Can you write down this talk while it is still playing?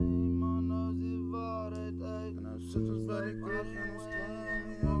Zit ons bij de kroeg en ons slaan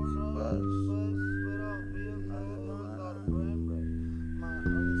niet opgepast.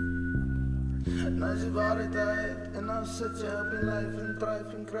 Nou is die waarheid en dan zit je op je lijf en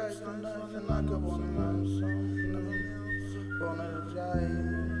drijf en krijg van lijf en ik heb one man zo'n wanneer jij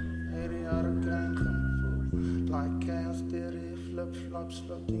hier jaren krijg gevoel like chaos theory flip-flops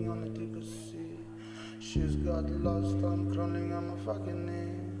floating on the deepest sea. She's got lost, I'm crawling on my fucking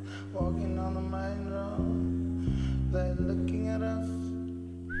knee, walking on the main road, they're looking at us.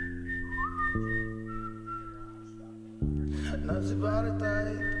 Nou is die waarheid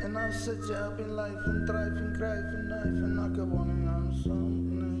en dan zit je op je lijf en drijf en krijg en lijf en ik heb one man zo'n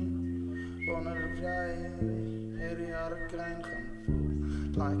wanneer jij hier jaren krijg gevoel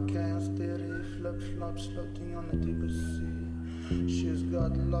like chaos theory flip-flops floating on the deepest sea. She's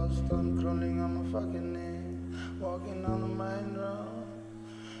got lost, I'm crawling on my fucking knee, walking on the main road,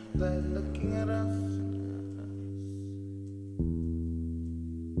 they're looking at us.